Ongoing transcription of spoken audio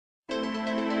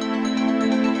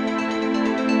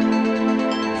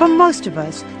For most of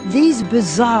us, these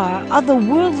bizarre,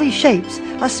 otherworldly shapes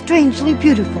are strangely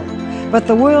beautiful. But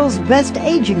the world's best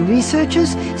aging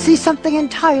researchers see something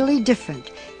entirely different.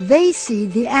 They see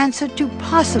the answer to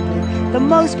possibly the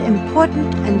most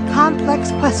important and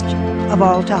complex question of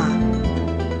all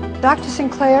time. Dr.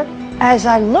 Sinclair, as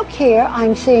I look here,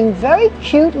 I'm seeing very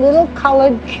cute little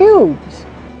colored cubes.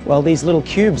 Well, these little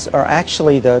cubes are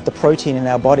actually the protein in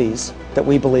our bodies that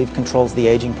we believe controls the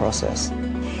aging process.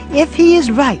 If he is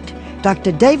right,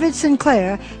 Dr. David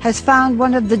Sinclair has found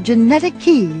one of the genetic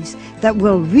keys that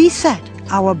will reset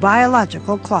our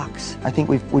biological clocks. I think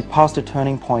we've passed a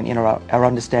turning point in our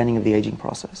understanding of the aging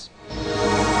process.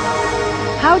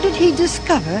 How did he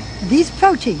discover these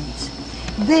proteins?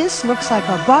 This looks like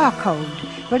a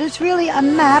barcode, but it's really a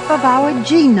map of our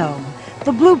genome,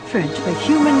 the blueprint for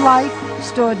human life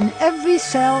stored in every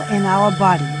cell in our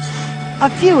bodies. A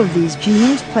few of these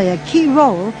genes play a key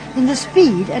role in the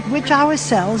speed at which our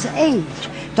cells age.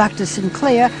 Dr.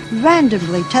 Sinclair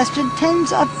randomly tested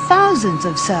tens of thousands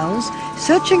of cells,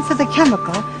 searching for the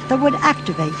chemical that would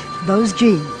activate those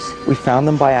genes. We found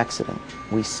them by accident.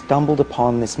 We stumbled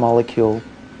upon this molecule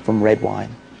from red wine.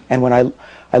 And when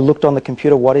I looked on the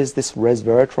computer, what is this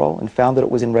resveratrol, and found that it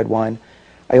was in red wine,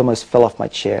 I almost fell off my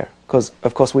chair. Because,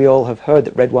 of course, we all have heard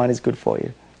that red wine is good for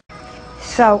you.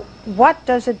 So, what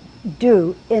does it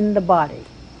do in the body?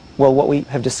 Well, what we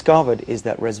have discovered is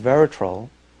that resveratrol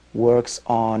works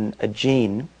on a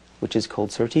gene which is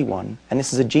called SIRT1, and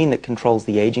this is a gene that controls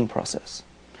the aging process.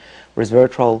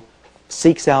 Resveratrol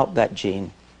seeks out that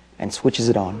gene and switches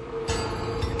it on.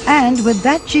 And with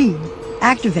that gene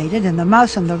activated in the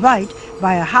mouse on the right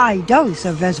by a high dose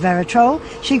of resveratrol,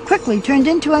 she quickly turned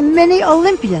into a mini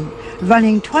Olympian,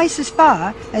 running twice as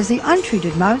far as the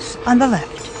untreated mouse on the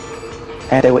left.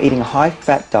 And they were eating a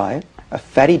high-fat diet, a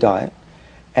fatty diet,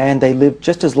 and they lived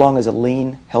just as long as a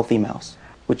lean, healthy mouse,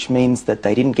 which means that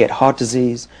they didn't get heart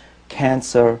disease,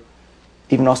 cancer,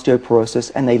 even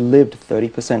osteoporosis, and they lived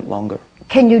 30% longer.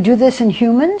 Can you do this in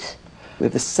humans? We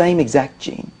have the same exact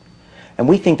gene, and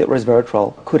we think that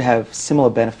resveratrol could have similar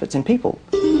benefits in people.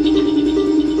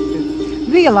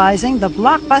 Realizing the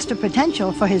blockbuster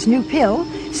potential for his new pill,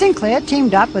 Sinclair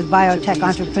teamed up with biotech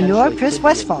entrepreneur Chris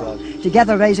Westphal,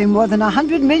 together raising more than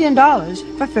 $100 million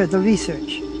for further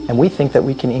research. And we think that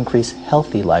we can increase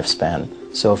healthy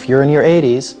lifespan. So if you're in your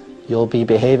 80s, you'll be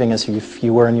behaving as if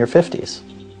you were in your 50s.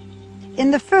 In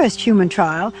the first human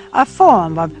trial, a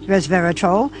form of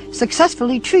resveratrol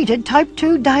successfully treated type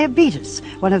 2 diabetes,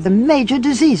 one of the major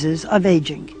diseases of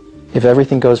aging. If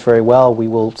everything goes very well, we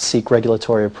will seek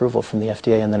regulatory approval from the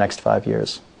FDA in the next 5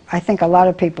 years. I think a lot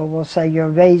of people will say you're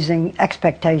raising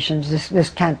expectations. This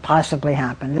can't possibly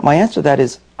happen. My answer to that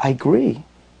is, I agree,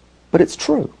 but it's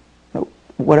true.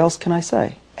 What else can I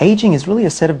say? Aging is really a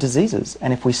set of diseases,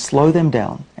 and if we slow them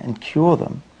down and cure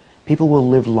them, people will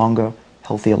live longer,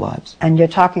 healthier lives. And you're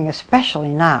talking especially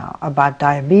now about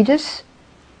diabetes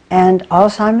and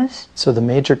Alzheimer's? So the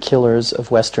major killers of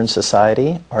Western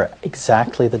society are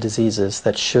exactly the diseases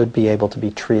that should be able to be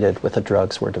treated with the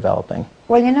drugs we're developing.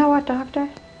 Well, you know what, Doctor?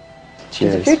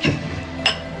 Cheers. The future.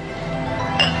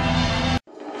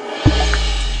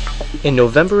 In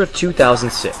November of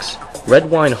 2006, "Red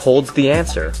wine holds the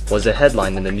answer" was a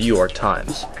headline in the New York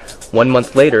Times. 1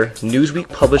 month later, Newsweek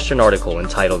published an article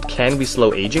entitled "Can We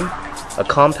Slow Aging? A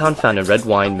compound found in red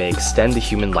wine may extend the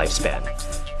human lifespan."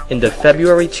 In the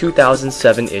February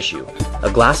 2007 issue, a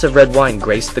glass of red wine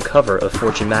graced the cover of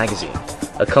Fortune magazine,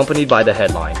 accompanied by the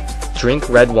headline, "Drink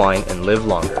red wine and live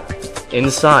longer."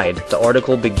 Inside, the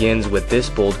article begins with this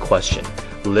bold question: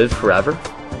 live forever?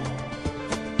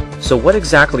 So what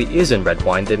exactly is in red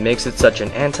wine that makes it such an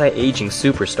anti-aging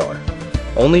superstar?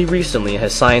 Only recently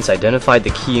has science identified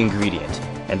the key ingredient,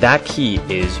 and that key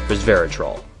is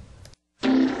resveratrol.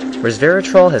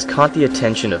 Resveratrol has caught the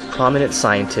attention of prominent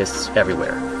scientists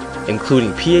everywhere,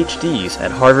 including PhDs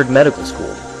at Harvard Medical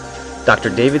School. Dr.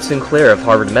 David Sinclair of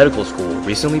Harvard Medical School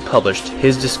recently published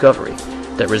his discovery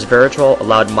that resveratrol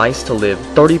allowed mice to live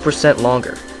 30%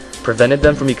 longer, prevented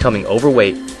them from becoming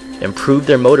overweight, improved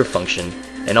their motor function,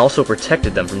 and also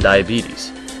protected them from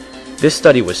diabetes. This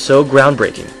study was so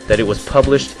groundbreaking that it was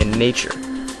published in Nature,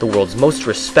 the world's most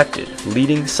respected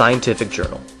leading scientific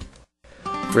journal.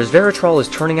 Resveratrol is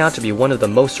turning out to be one of the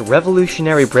most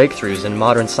revolutionary breakthroughs in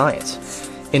modern science.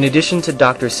 In addition to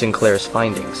Dr. Sinclair's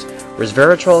findings,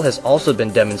 resveratrol has also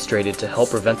been demonstrated to help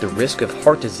prevent the risk of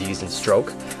heart disease and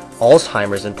stroke,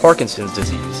 Alzheimer's and Parkinson's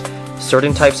disease,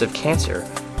 certain types of cancer,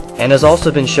 and has also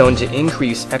been shown to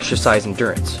increase exercise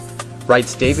endurance.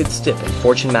 Writes David Stipp in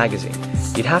Fortune magazine,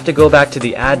 you'd have to go back to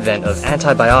the advent of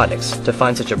antibiotics to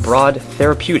find such a broad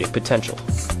therapeutic potential.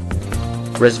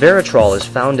 Resveratrol is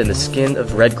found in the skin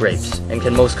of red grapes and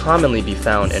can most commonly be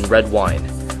found in red wine.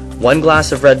 1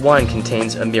 glass of red wine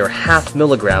contains a mere ½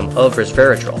 milligram of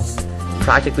resveratrol.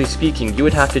 Practically speaking, you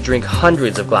would have to drink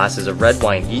hundreds of glasses of red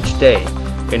wine each day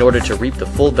in order to reap the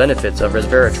full benefits of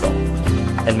resveratrol.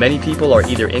 And many people are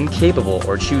either incapable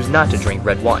or choose not to drink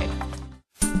red wine.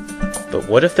 But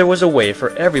what if there was a way for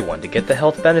everyone to get the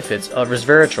health benefits of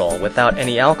resveratrol without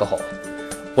any alcohol?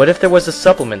 What if there was a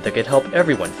supplement that could help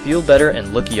everyone feel better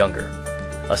and look younger?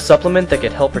 A supplement that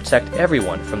could help protect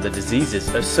everyone from the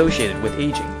diseases associated with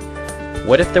aging?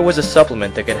 What if there was a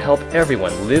supplement that could help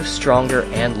everyone live stronger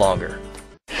and longer?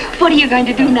 What are you going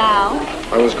to do now?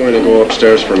 I was going to go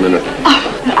upstairs for a minute.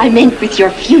 Oh, I meant with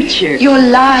your future, your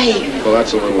life. Well,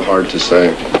 that's a little hard to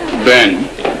say. Ben.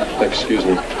 Excuse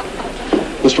me.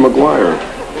 Mr. McGuire.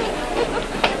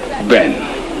 Ben.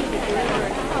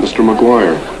 Mr.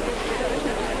 McGuire.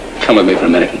 Come with me for a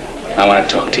minute. I want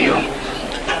to talk to you.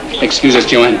 Excuse us,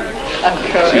 Joanne. Of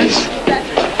course. Please.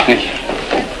 Thank you.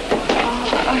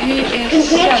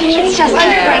 It's just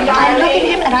wonderful. I look at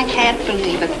him and I can't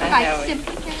believe it. I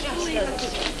simply can't believe it.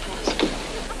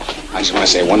 I just want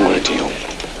to say one word to you.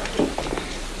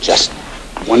 Just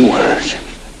one word.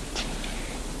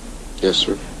 Yes,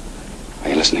 sir. Are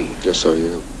you listening? Yes, I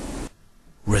am.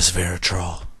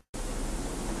 Resveratrol.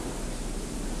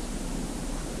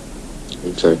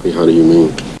 Exactly how do you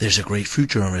mean? There's a great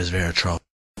future in resveratrol.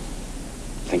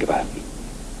 Think about it.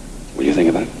 Will you think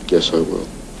about it? Yes, I will.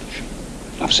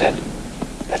 Enough said.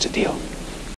 That's a deal.